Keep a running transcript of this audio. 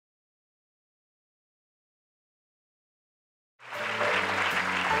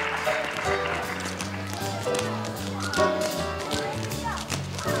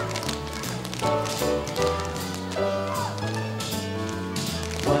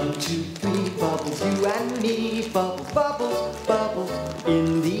1, 2, 3, bubbles, you and me. Bubbles, bubbles, bubbles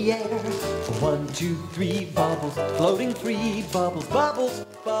in the air. 1, 2, 3, bubbles, floating free. Bubbles, bubbles,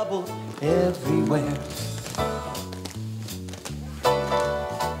 bubbles everywhere.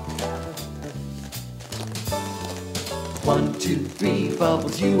 1, 2, 3,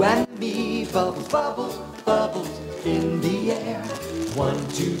 bubbles, you and me. Bubbles, bubbles, bubbles in the air. 1,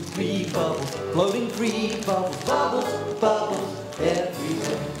 2, 3, bubbles, floating free. Bubbles, bubbles, bubbles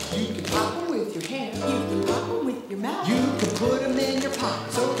everywhere. You can pop them with your hand. You can pop them with your mouth. You can put them in your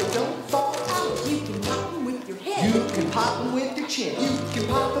pocket so they don't fall out. You can pop them with your head. You can pop them with your chin. You can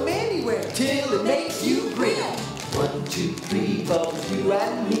pop them anywhere till it makes you grin. 1, 2, 3, bubbles, you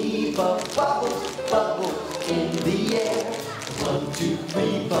and me. Bubbles, bubbles, bubbles in the air. 1, 2,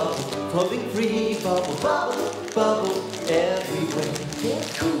 3, bubbles, floating free. Bubbles, bubbles, bubbles everywhere.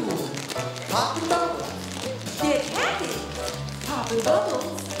 Get cool, popping bubbles, Get happy. Popping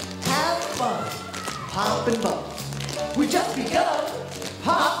bubbles. have fun, popping bubbles. We just begun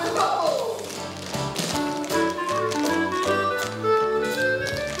popping bubbles.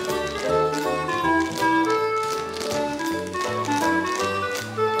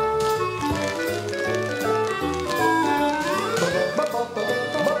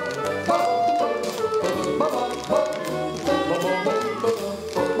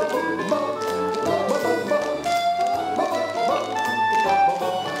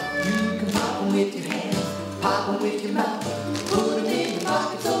 With your hands, pop them with your mouth, put them in your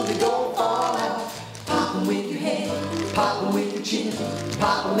pocket so they don't fall out. Pop them with your hand, pop them with your chin,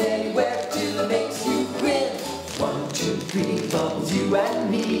 pop them anywhere till it makes you grin. 1, 2, 3, bubbles, you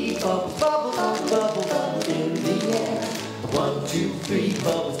and me. Bubbles, bubbles, bubbles in the air. 1, 2, 3,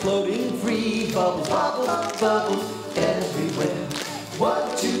 bubbles floating free. Bubbles, bubbles, bubbles everywhere.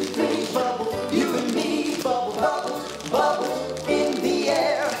 1, 2, 3, bubbles, you and me. Bubbles, bubbles, bubbles in the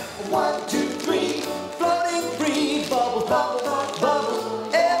air. 1, 2, 3, floating free. Bubbles, bubbles,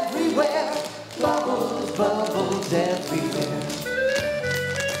 bubbles everywhere. Bubbles, bubbles everywhere.